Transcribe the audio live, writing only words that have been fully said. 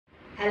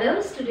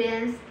Hello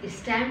students,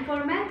 it's time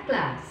for math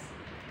class.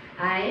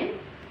 I am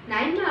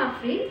Naima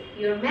Afrin,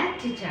 your math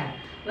teacher.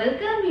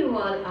 Welcome you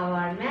all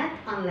our math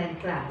online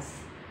class.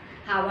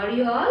 How are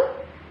you all?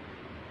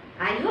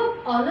 I hope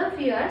all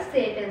of you are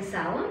safe and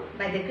sound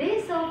by the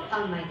grace of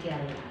Almighty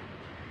Allah.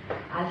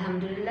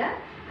 Alhamdulillah,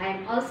 I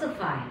am also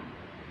fine.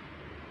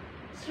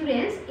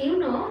 Students, you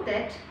know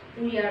that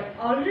we are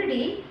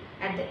already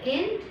at the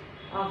end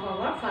of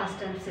our first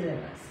term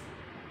syllabus.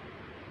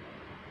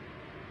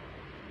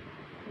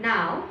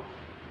 Now,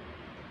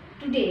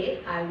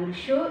 today I will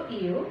show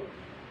you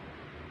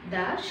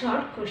the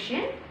short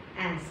question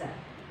answer.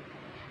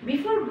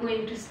 Before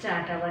going to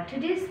start our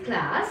today's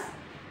class,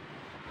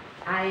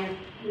 I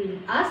will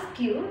ask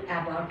you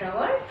about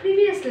our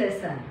previous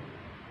lesson.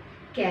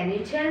 Can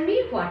you tell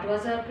me what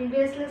was our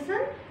previous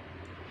lesson?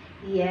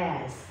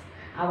 Yes,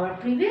 our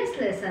previous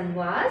lesson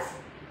was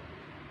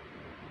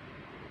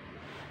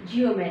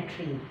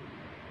geometry.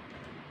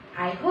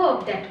 I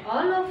hope that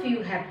all of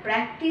you have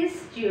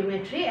practiced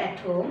geometry at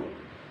home.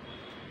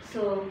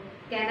 So,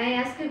 can I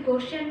ask a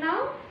question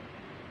now?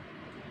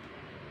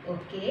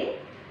 Okay.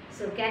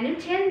 So, can you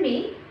tell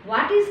me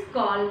what is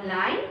called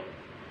line?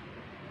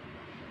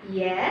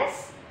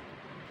 Yes.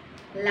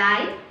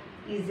 Line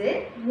is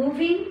a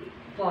moving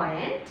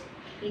point.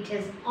 It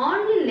has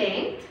only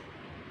length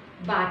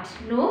but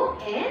no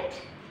end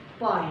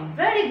point.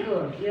 Very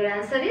good. Your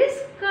answer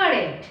is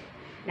correct.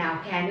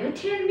 Now, can you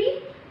tell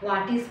me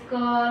what is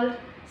called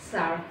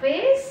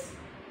surface?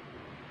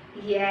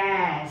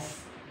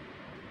 Yes.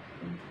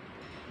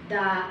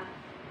 The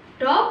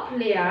top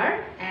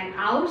layer and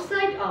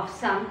outside of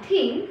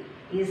something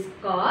is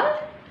called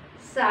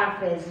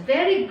surface.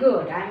 Very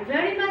good. I am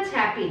very much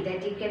happy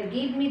that you can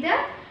give me the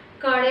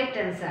correct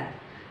answer.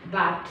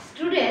 But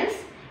students,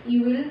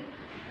 you will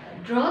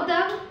draw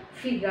the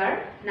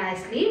figure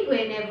nicely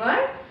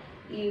whenever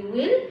you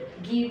will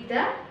give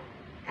the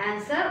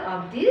answer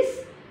of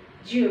this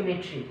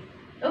geometry.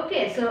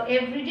 Okay, so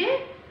every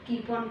day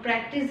keep on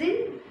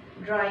practicing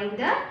drawing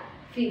the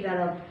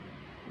figure of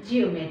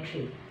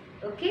geometry.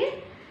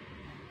 Okay.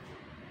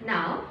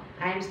 Now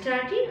I am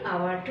starting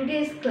our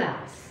today's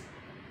class.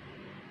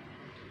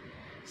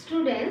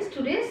 Students,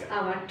 today's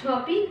our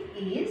topic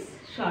is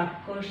short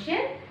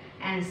question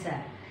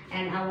answer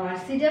and our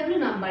CW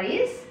number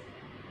is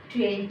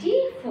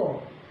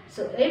 24.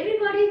 So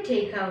everybody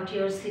take out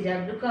your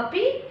CW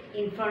copy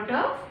in front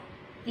of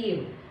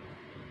you.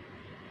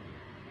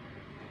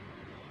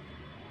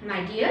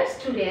 My dear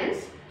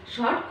students,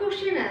 short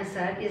question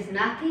answer is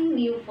nothing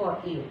new for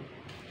you.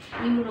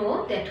 You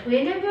know that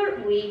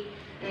whenever we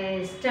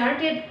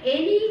started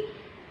any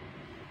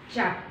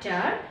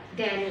chapter,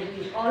 then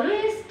we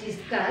always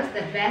discuss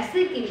the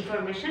basic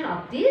information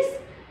of this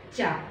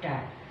chapter.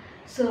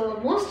 So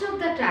most of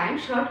the time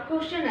short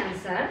question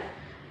answer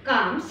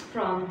comes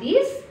from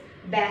this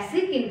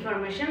basic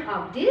information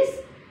of this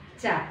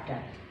chapter.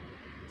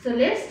 So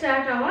let's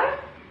start our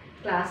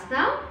class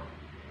now.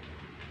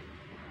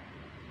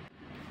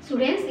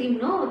 Students, you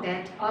know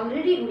that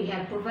already we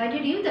have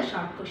provided you the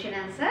short question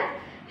answer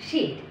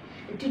sheet.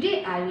 And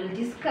today I will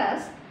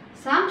discuss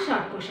some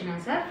short question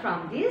answer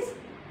from this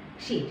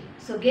sheet.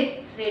 So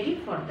get ready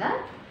for the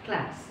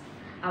class.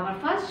 Our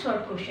first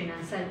short question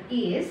answer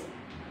is,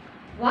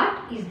 what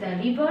is the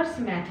reverse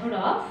method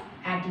of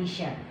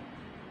addition?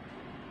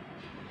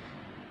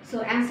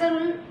 So answer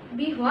will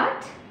be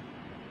what?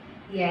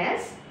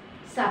 Yes,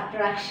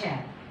 subtraction.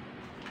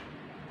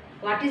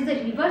 What is the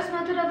reverse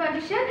method of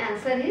addition?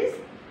 Answer is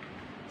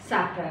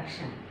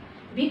subtraction,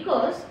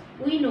 because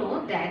we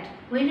know that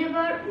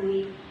whenever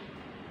we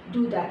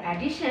do the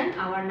addition,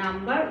 our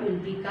number will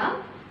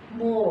become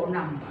more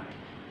number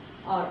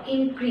or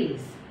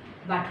increase,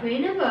 but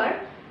whenever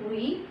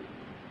we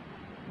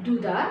do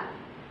the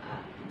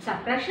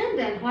subtraction,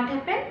 then what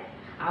happen?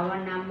 Our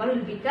number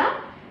will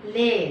become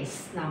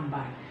less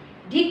number,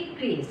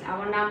 decrease.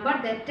 Our number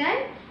that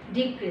time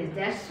decrease.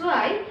 That's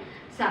why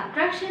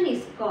subtraction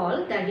is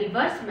called the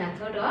reverse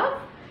method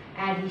of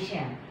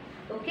addition.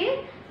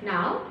 Okay.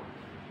 Now,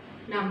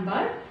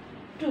 number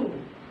 2,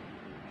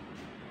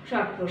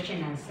 short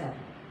question answer.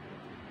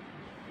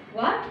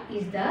 What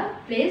is the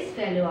place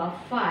value of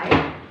 5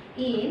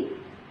 in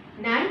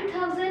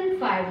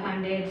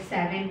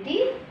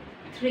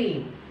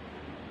 9573?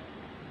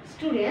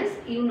 Students,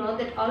 you know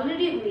that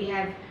already we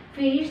have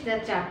finished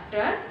the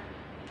chapter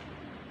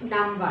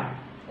number.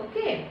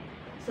 Okay.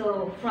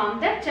 So, from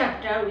that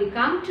chapter we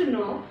come to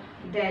know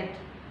that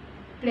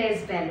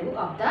place value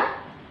of the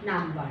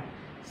number.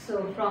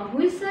 So, from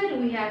which side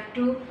we have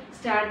to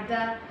start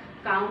the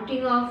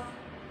counting of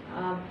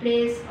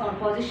place or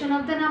position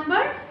of the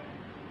number?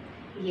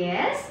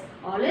 Yes,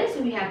 always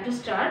we have to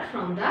start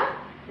from the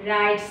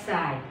right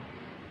side.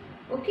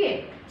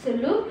 Okay, so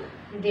look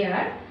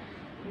there,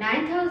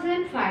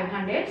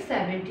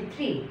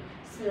 9573.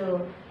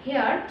 So,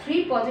 here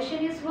 3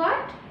 position is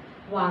what?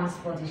 1's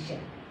position.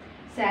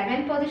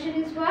 7 position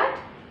is what?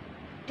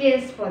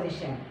 10's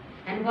position.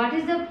 And what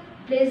is the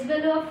place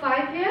value of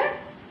 5 here?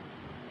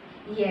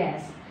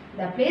 Yes,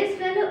 the place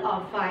value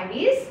of 5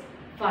 is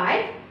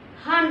 5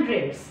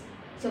 hundreds.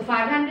 So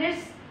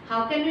 500s,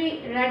 how can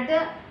we write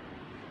the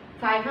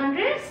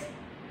 500s?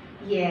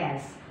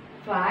 Yes,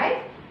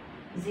 5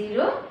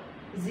 0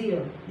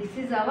 0. This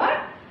is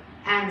our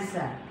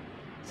answer.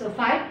 So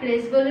 5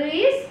 place value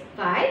is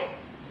 5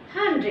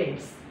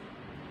 hundreds.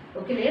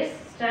 Okay, let's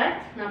start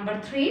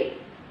number 3.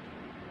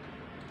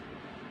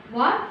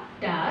 What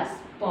does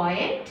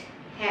point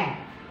have?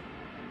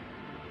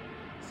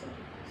 So,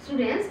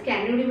 students,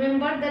 can you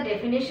remember the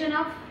definition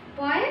of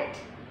point?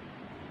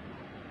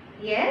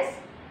 Yes.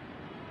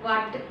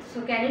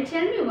 So can you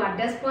tell me what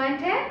does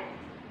point have?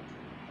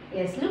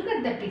 Yes, look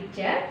at the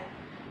picture.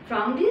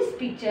 From this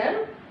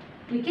picture,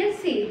 we can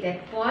see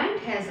that point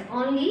has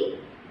only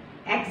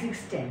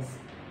existence.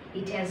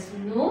 It has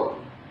no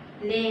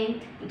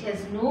length, it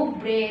has no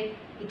breadth,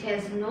 it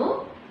has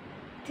no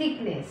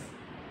thickness.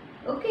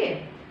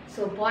 Okay,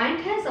 so point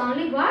has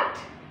only what?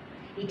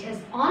 It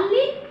has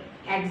only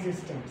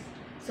existence.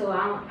 So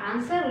our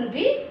answer will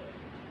be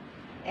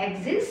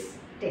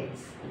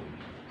existence.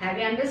 Have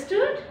you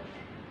understood?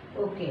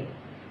 Okay,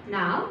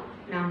 now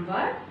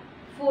number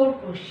 4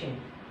 question.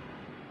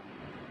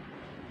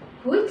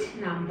 Which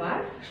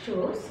number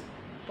shows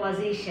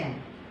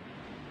position?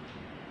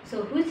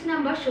 So which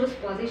number shows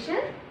position?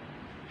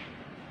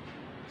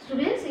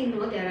 Students, you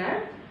know there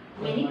are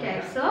many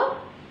types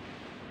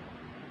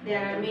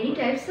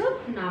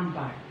of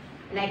number,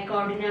 like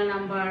ordinal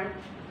number,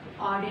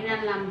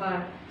 ordinal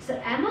number. So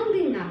among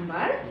the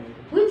number,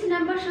 which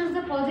number shows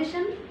the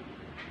position?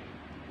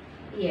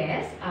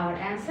 Yes, our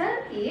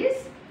answer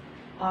is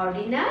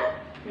ordinal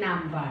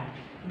number,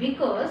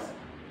 because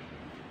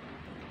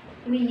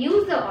we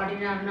use the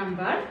ordinal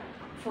number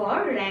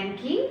for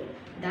ranking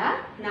the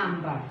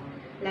number.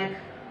 Like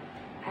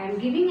I am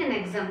giving an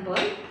example.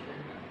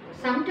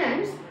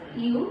 Sometimes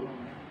you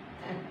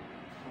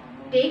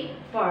take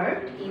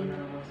part in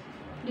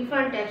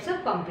different types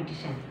of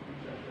competition,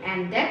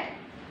 and that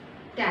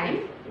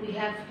time we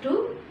have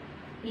to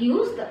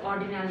use the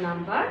ordinal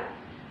number,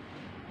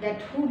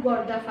 that who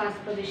got the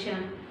first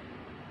position,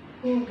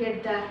 who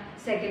get the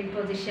second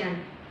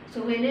position.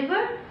 So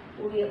whenever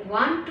we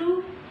want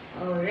to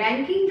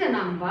ranking the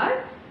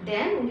number,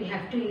 then we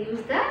have to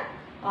use the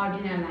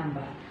ordinal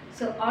number.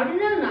 So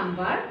ordinal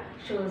number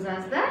shows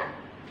us the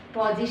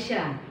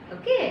position.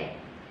 Okay.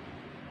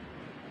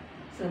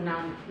 So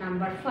now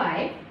number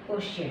 5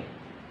 question.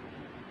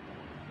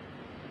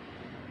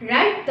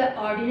 Write the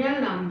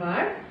ordinal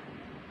number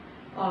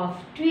of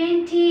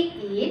 20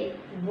 in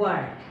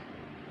word.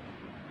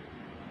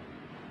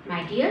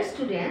 My dear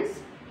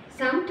students,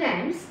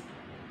 sometimes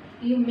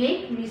you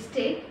make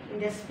mistake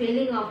in the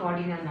spelling of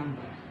ordinal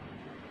number.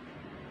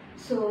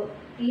 So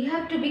you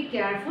have to be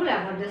careful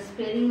about the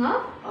spelling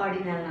of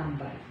ordinal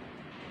number.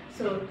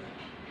 So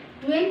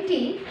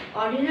 20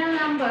 ordinal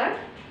number,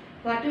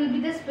 what will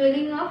be the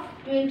spelling of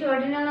 20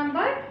 ordinal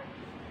number?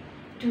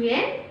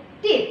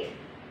 20th.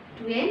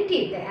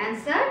 20th. The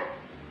answer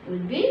will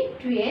be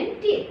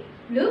 20th.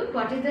 Look,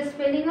 what is the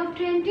spelling of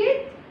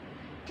 20th?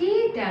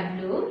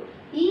 T-W-E-N-T-I-E-T-H.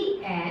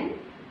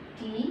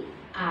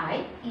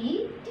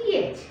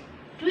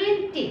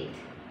 20th.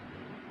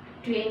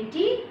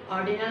 20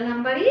 ordinal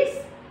number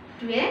is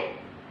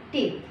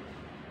 20th.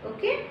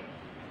 Okay.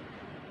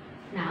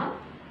 Now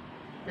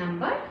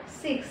number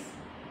 6.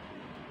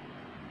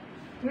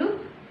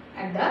 Look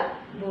at the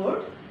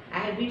board. I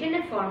have written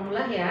a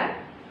formula here.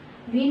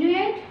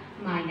 Minuet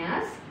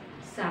minus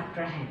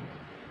subtrahend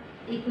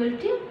equal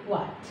to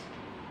what?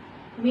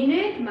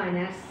 Minuet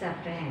minus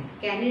subtrahend.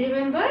 Can you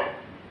remember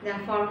the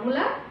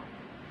formula?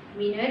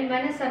 Minuet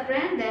minus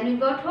subtrahend. Then we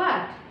got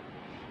what?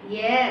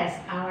 Yes,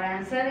 our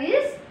answer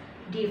is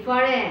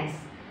difference.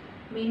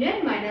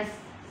 Minuet minus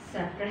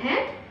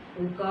subtrahend,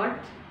 we got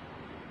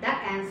the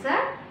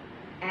answer,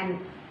 and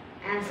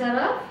answer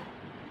of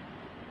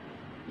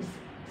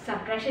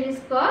subtraction is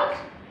called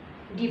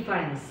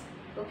difference.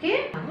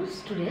 Okay. Now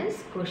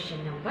students,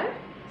 question number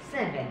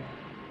 7.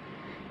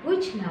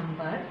 Which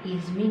number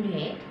is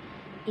minuet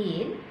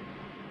in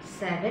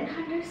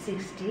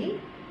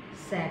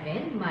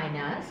 767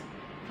 minus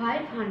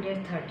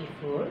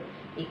 534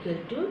 equal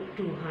to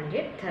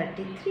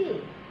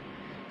 233?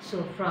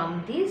 So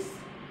from this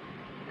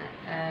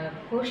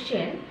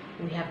question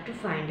we have to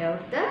find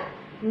out the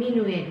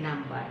minuet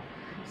number.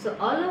 So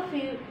all of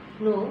you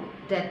know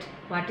that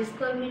what is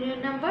called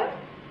minuet number?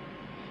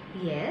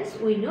 Yes,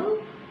 we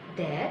know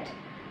that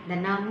the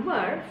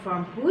number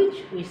from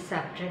which we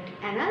subtract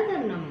another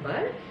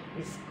number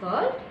is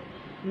called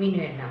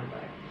minuet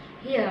number.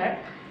 Here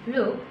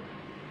look,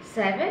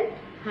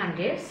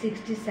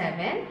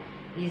 767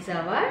 is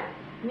our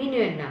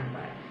minuet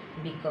number,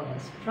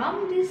 because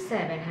from this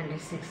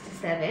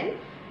 767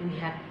 we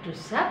have to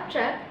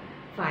subtract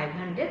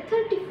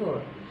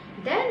 534.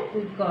 Then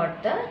we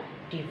got the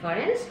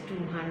difference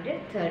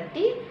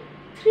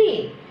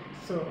 233.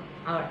 So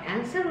our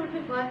answer will be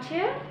what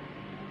here?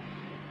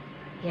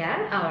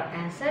 Here our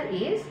answer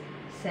is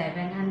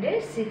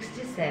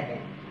 767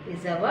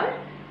 is our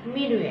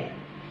minuet,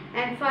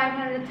 and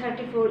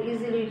 534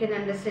 easily you can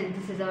understand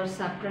this is our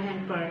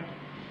subtrahend part.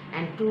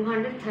 and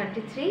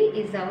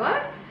 233 is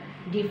our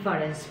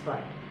difference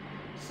point.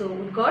 So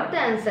we got the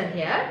answer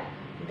here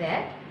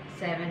that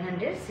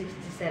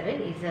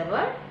 767 is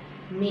our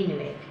mean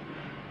weight.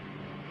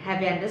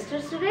 Have you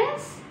understood,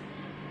 students?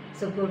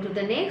 So go to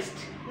the next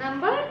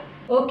number.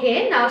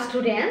 Okay, now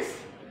students,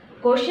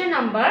 question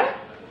number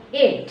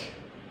 8.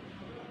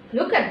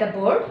 Look at the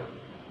board.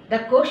 The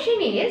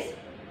question is,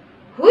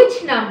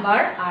 which number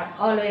are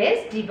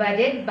always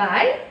divided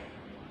by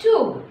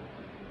 2?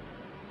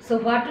 So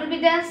what will be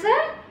the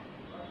answer?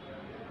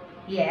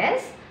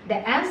 Yes, the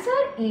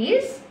answer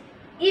is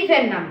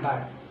even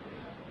number.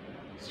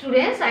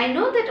 Students, I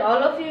know that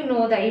all of you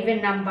know the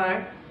even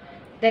number.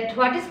 That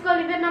what is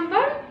called even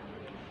number?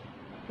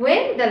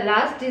 When the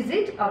last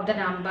digit of the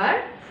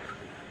number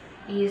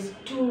is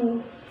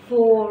 2,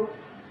 4,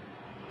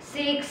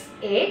 6,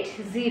 8,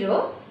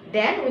 0,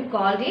 then we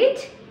called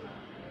it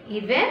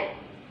even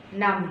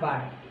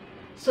number.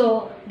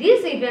 So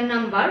this even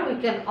number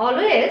we can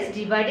always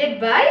divide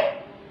it by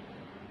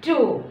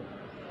 2.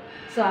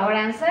 So our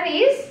answer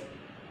is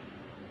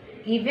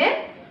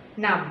even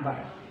number.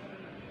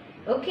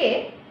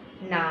 Okay,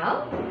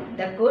 now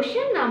the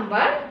question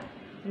number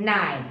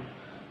 9.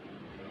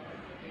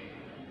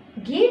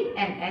 Give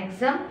an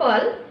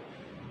example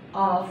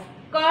of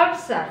curved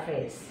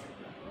surface.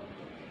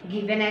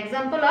 Give an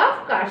example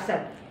of curved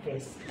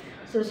surface.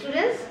 So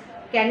students,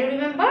 can you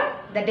remember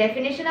the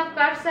definition of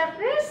curved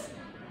surface?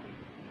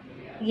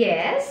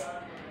 Yes,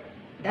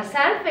 the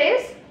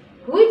surface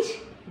which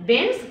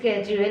bends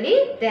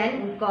gradually,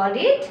 then we call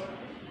it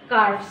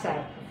curved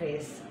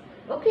surface.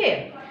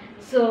 Okay,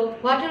 so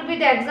what will be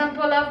the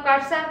example of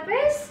curved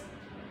surface?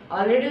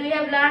 Already we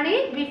have learned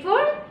it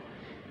before.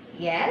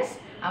 Yes,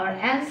 our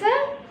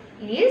answer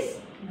is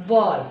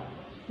ball.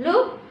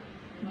 Look,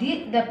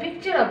 the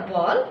picture of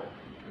ball,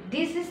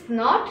 this is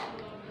not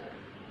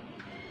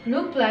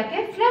look like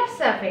a flat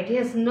surface. It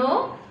has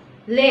no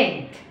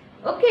length.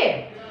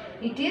 Okay,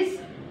 it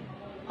is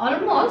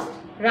almost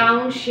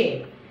round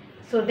shape.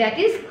 So that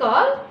is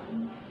called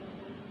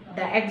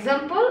the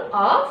example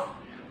of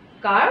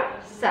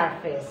curved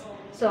surface.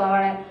 So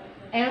our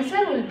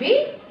answer will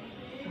be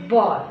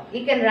ball.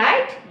 You can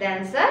write the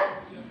answer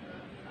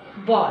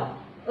ball.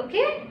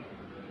 Okay,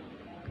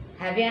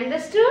 have you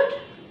understood?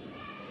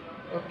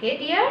 Okay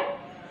dear,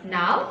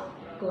 now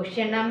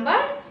question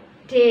number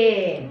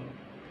 10.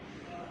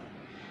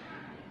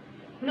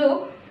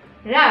 Look,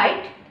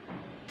 write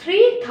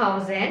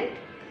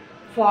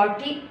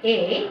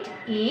 3048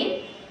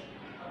 in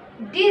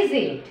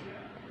digit.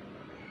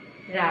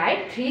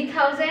 Write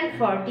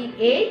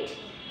 3048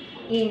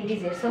 in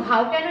digit. So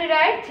how can we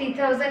write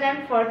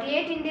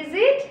 3048 in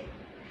digit?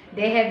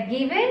 They have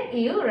given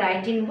you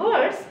write in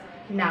words.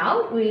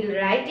 Now we will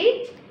write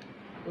it,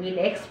 we will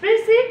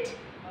express it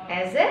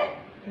as a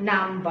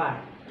number.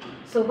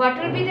 So what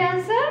will be the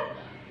answer?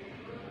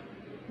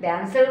 The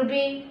answer will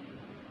be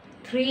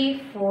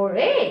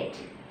 348.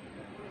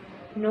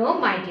 No,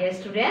 my dear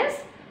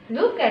students,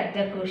 look at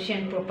the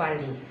question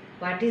properly.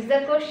 What is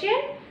the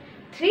question?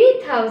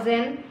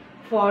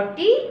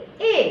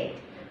 3048.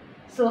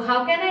 So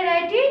how can I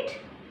write it?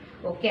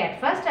 Okay, at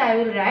first I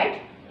will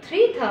write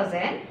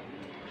 3000.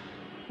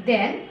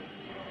 Then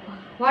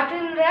what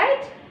will you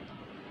write?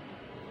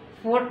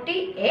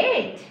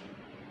 48.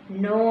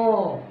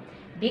 No,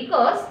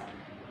 because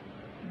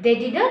they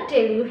did not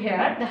tell you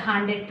here the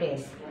 100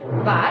 place.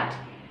 But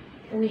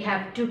we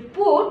have to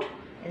put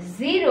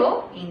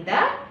 0 in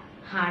the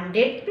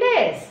 100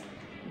 place.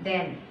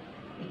 Then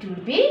it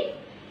will be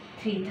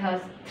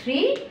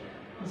 3030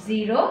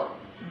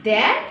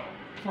 then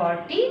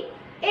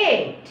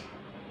 48.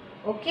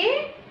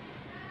 Okay.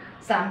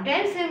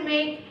 Sometimes you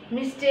make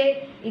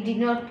mistake. You did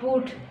not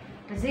put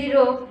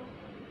 0.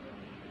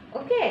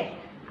 Okay.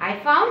 I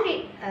found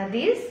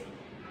this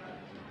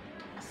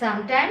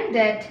sometime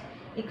that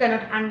you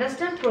cannot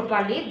understand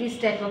properly this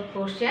type of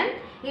question.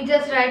 You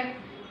just write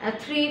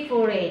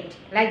 348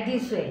 like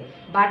this way.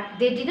 But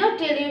they did not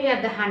tell you here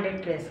the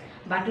 100 place.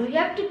 But we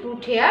have to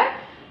put here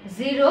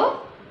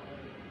 0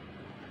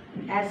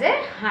 as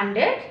a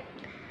 100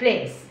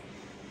 place.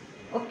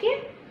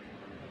 Okay.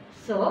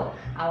 So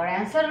our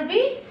answer will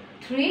be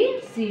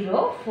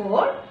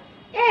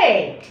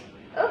 3048.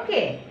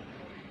 Okay.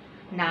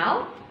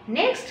 Now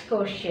next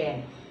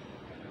question.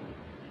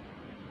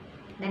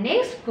 The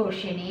next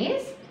question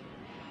is,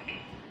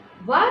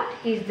 what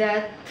is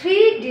the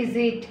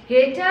 3-digit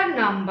greater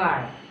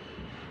number?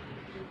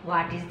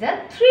 What is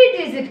the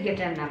 3-digit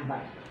greater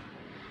number?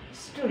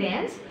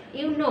 Students,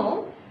 you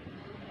know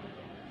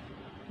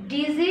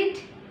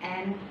digit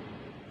and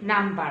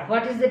number.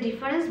 What is the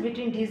difference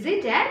between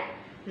digit and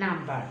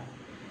number?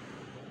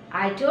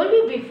 I told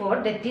you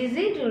before that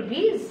digit will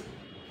be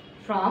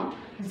from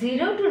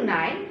 0 to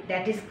 9,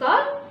 that is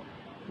called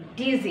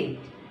digit.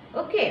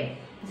 Okay.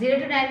 0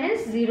 to 9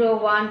 means 0,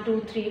 1,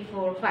 2, 3,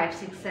 4, 5,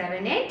 6,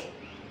 7, 8,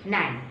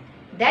 9.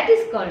 That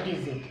is called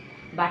digit.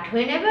 But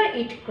whenever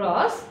it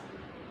crosses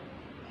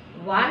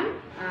one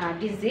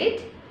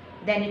digit,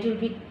 then it will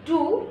be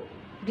 2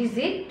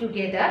 digit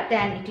together,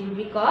 then it will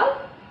be called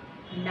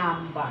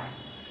number.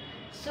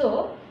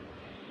 So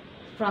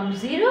from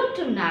 0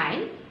 to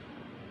 9,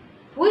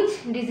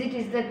 which digit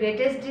is the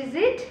greatest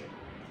digit?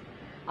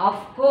 Of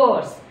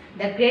course,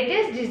 the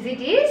greatest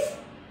digit is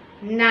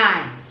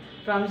 9.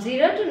 From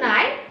 0 to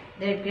 9,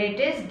 the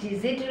greatest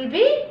digit will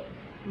be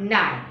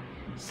 9.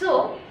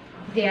 So,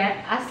 they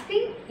are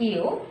asking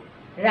you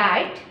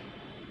write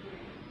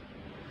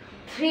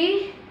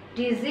 3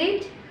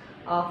 digit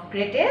of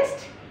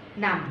greatest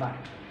number.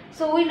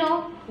 So, we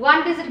know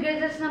 1 digit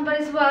greatest number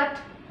is what?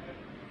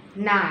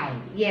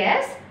 9.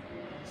 Yes.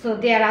 So,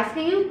 they are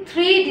asking you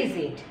 3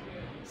 digit.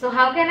 So,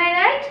 how can I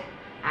write?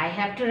 I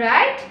have to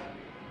write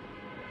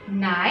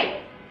 9,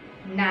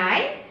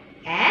 9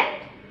 and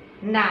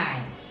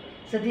 9.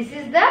 So, this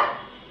is the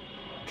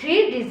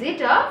 3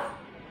 digit of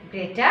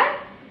greater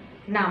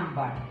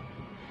number.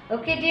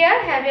 Okay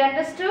dear, have you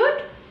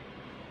understood?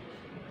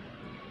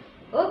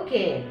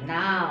 Okay,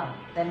 now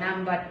the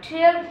number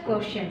 12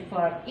 question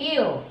for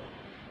you.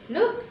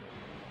 Look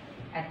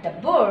at the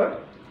board.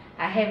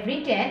 I have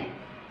written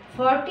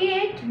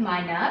 48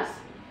 minus,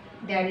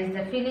 there is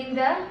the fill in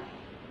the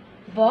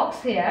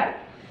box here,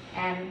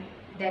 and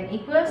then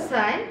equal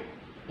sign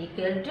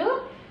equal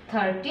to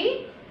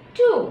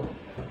 32.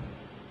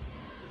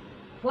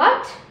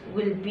 What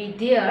will be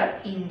there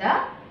in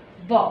the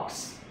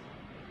box?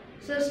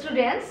 So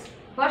students,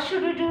 what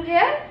should we do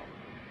here?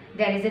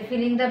 There is a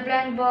fill in the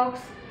blank box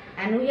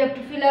and we have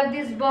to fill up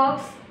this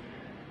box.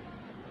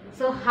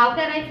 So how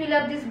can I fill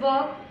up this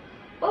box?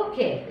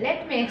 Okay,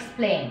 let me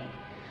explain.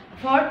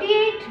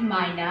 48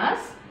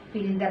 minus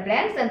fill in the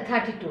blanks and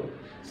 32.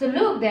 So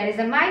look, there is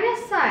a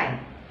minus sign.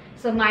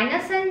 So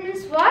minus sign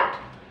means what?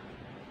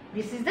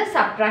 This is the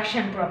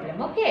subtraction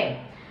problem, okay?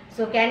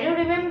 So can you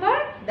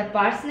remember the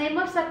parts name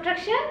of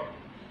subtraction?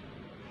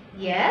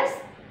 Yes,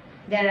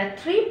 there are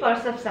 3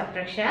 parts of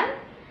subtraction,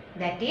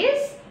 that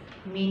is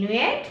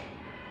minuet,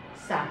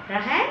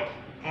 subtrahend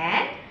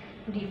and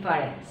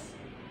difference.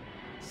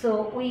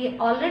 So we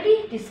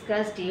already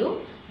discussed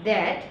you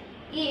that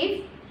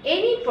if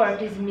any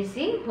part is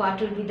missing, what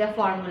will be the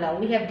formula?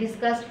 We have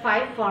discussed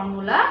 5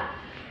 formula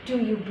to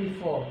you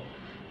before.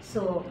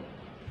 So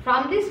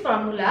from this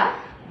formula,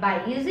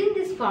 by using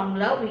this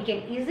formula, we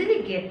can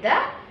easily get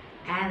the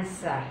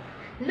answer.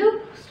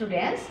 Look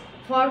students,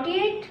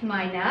 48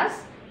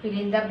 minus fill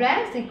in the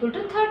blanks equal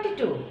to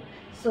 32.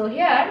 So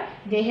here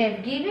they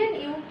have given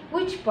you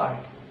which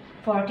part?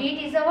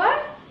 48 is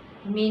our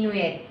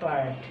minuet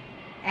part.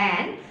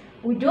 And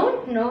we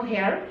don't know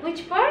here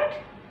which part?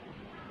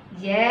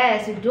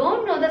 Yes, you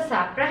don't know the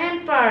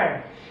subtrahend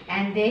part.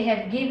 And they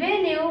have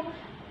given you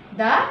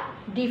the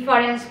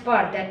difference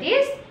part, that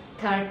is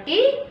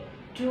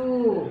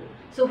 32.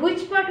 So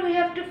which part we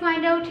have to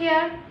find out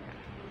here?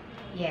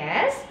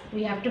 Yes,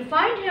 we have to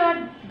find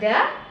here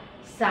the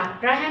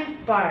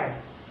subtrahend part.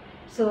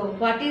 So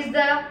what is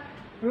the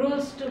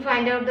rules to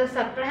find out the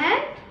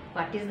subtrahend?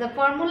 What is the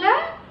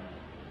formula?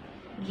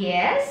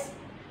 Yes,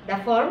 the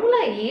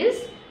formula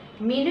is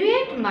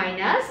minuet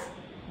minus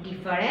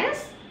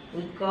difference.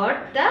 We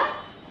got the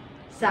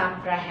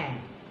subtrahend.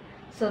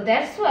 So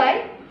that's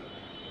why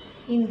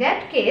in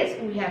that case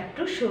we have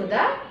to show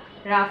the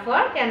rough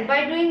work, and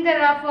by doing the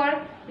rough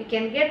work we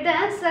can get the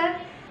answer.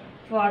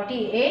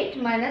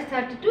 48 minus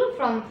 32,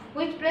 from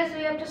which place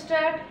we have to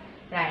start?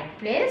 Right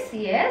place,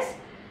 yes.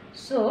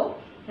 So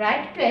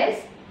right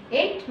place,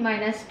 8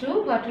 minus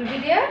 2, what will be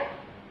there?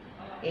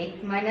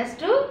 8 minus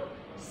 2,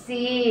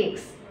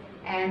 6.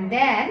 And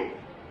then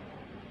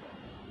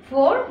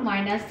 4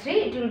 minus 3,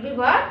 it will be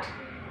what?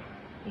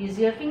 Use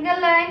your finger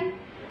line.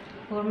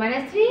 4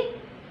 minus 3,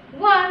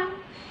 1.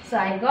 So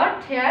I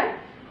got here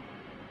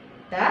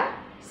the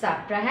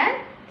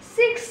subtrahend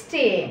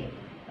 16.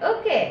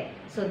 Okay.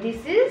 So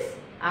this is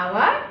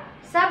our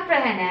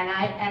subtrahend, and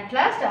at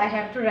last I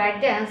have to write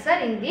the answer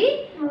in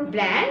the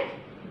blank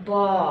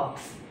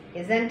box.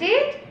 Isn't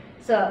it?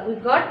 So we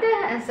got the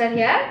answer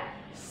here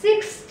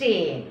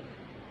 16.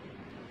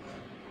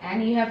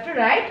 And you have to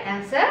write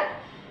answer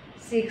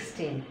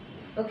 16.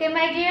 Okay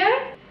my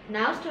dear.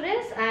 Now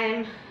students, I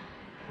am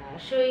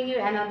showing you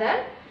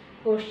another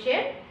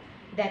question,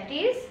 that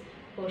is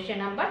question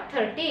number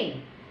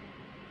 13.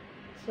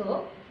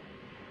 So,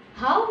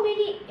 how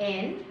many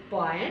end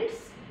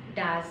points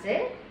does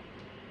a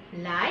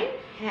line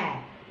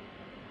have?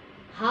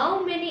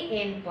 How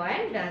many end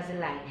points does a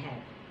line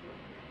have?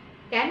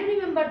 Can you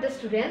remember the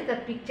students, the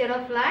picture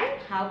of line?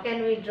 How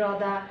can we draw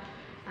the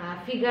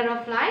figure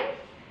of line?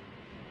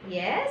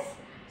 Yes.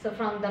 So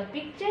from the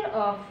picture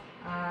of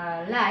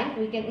line,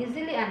 we can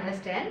easily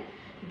understand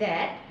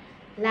that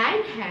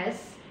line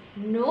has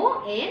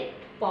no end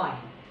point.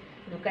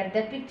 Look at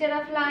the picture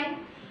of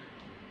line.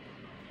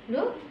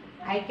 Look,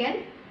 I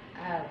can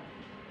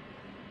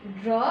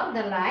draw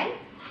the line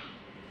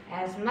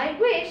as my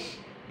wish.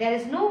 There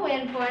is no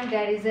end point.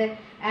 There is an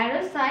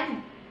arrow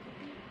sign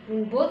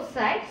in both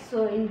sides.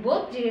 So in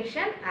both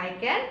direction, I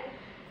can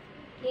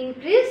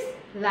increase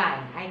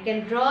line. I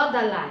can draw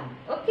the line.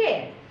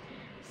 Okay.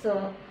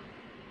 So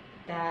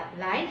the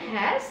line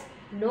has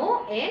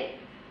no end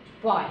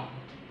point.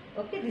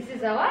 Okay, this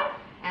is our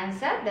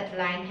answer, that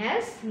line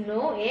has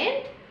no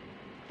end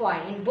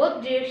point. In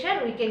both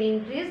direction we can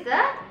increase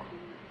the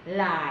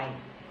line.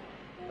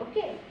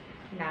 Okay.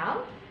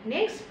 Now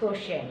next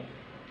question.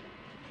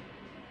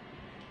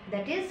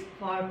 That is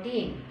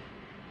 14.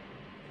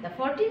 The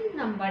 14th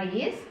number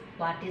is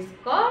what is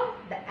called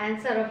the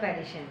answer of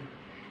addition.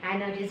 I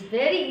know it is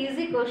very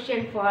easy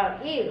question for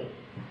you.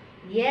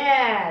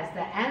 Yes,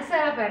 the answer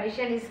of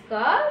addition is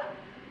called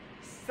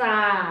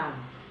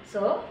sum.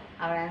 So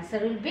our answer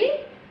will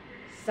be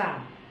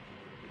sum.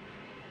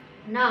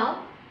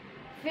 Now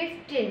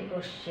 15th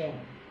question.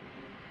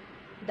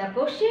 The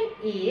question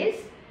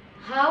is,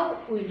 how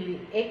will you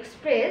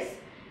express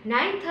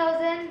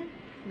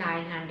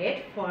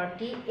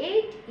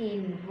 9948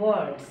 in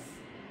words?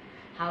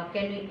 How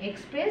can we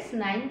express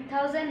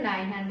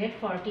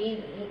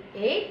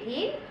 9948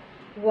 in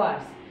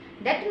words?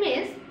 That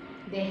means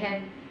they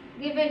have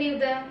given you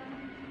the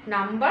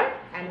number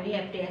and we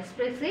have to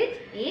express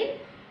it in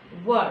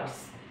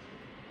words.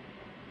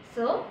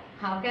 So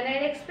how can I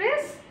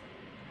express?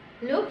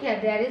 Look here,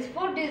 there is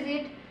 4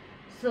 digit.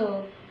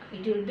 So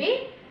it will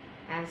be,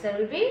 answer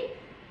will be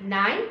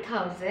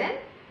 9000.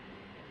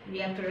 We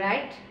have to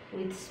write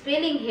with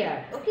spelling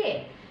here.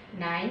 Okay,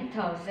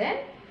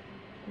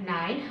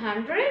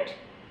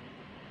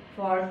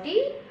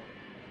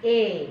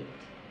 9948.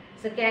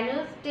 So can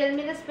you tell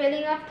me the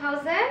spelling of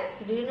 1000?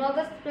 Do you know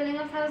the spelling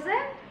of 1000?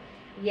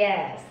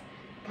 Yes.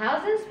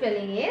 1000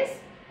 spelling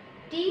is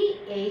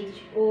THOUSAND.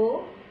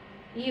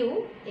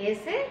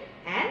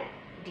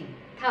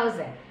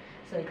 1000.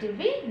 So it will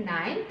be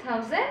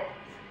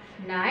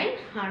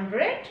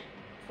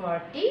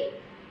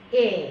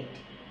 9948.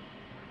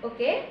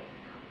 Okay.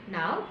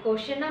 Now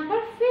question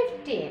number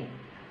 15.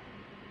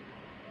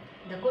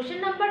 The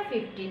question number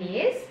 15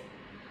 is,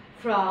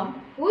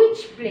 from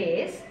which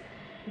place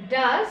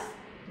does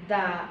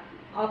the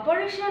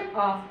operation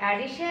of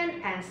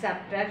addition and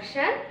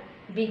subtraction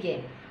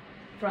begin?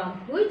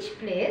 From which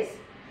place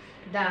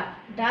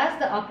does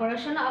the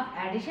operation of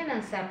addition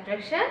and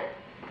subtraction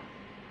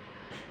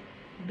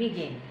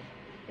begin?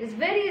 It's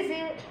very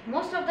easy.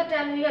 Most of the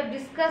time we have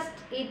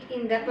discussed it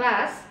in the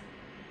class.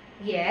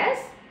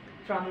 Yes,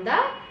 from the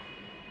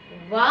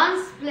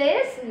ones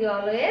place we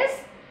always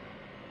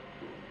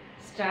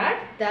start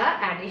the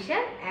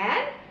addition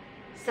and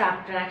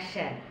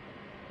subtraction.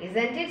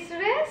 Isn't it,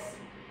 students?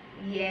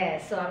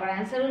 Yes. So our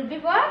answer will be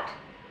what?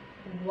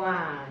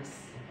 Ones.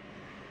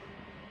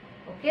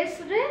 Okay,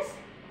 students.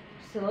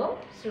 So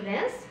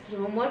students,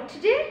 no more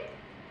today.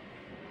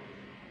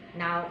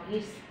 Now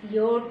it's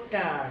your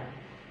turn.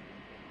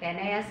 Can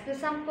I ask you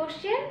some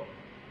question?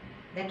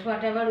 That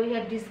whatever we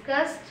have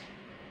discussed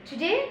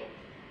today?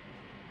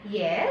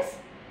 Yes.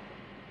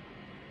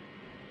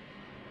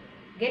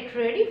 Get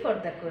ready for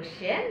the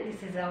question.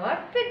 This is our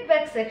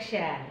feedback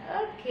section.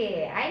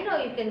 Okay, I know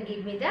you can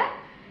give me the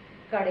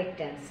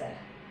correct answer.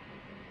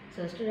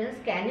 So students,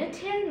 can you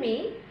tell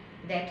me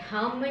that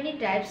how many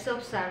types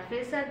of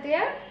surface are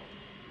there?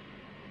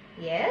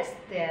 Yes,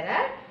 there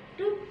are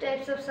 2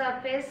 types of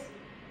surface.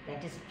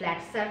 That is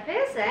flat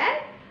surface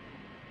and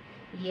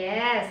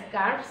yes,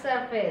 curved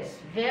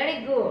surface.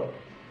 Very good.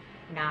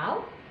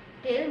 Now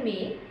tell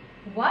me,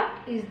 what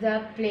is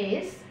the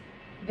place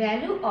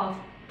value of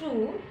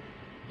 2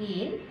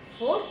 in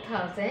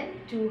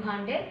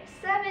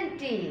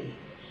 4270?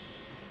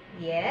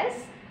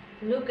 Yes,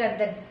 look at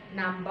the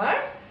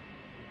number.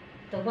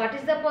 So what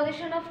is the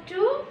position of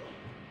 2?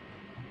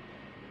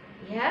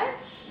 Here?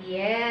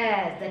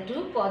 Yes, the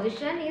 2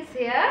 position is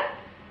here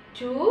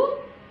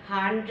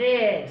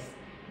 200s.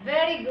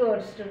 Very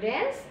good,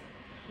 students.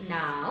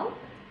 Now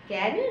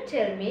can you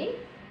tell me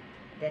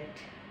that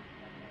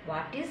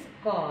what is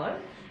called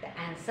the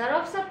answer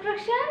of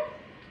subtraction?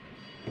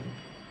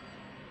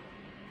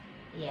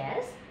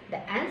 Yes,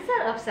 the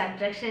answer of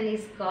subtraction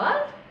is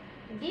called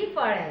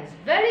difference.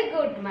 Very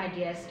good, my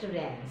dear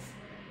students.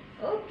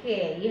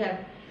 Okay, you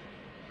have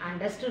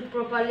understood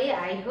properly,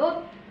 I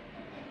hope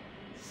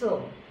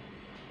so.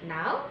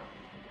 Now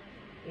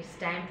it's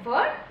time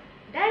for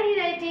diary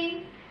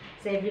writing.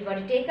 So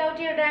everybody take out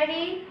your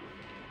diary.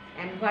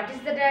 And what is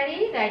the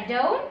diary? Write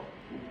down.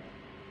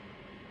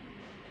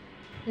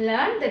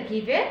 Learn the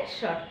given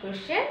short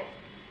question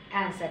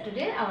answer.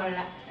 Today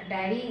our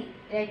diary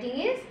writing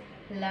is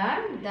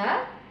learn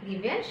the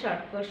given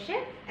short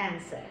question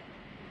answer.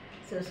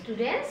 So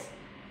students,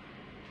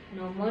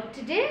 no more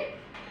today.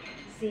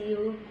 See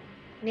you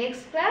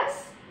next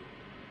class.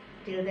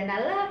 Till then,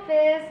 Allah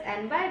Hafiz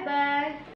and bye bye.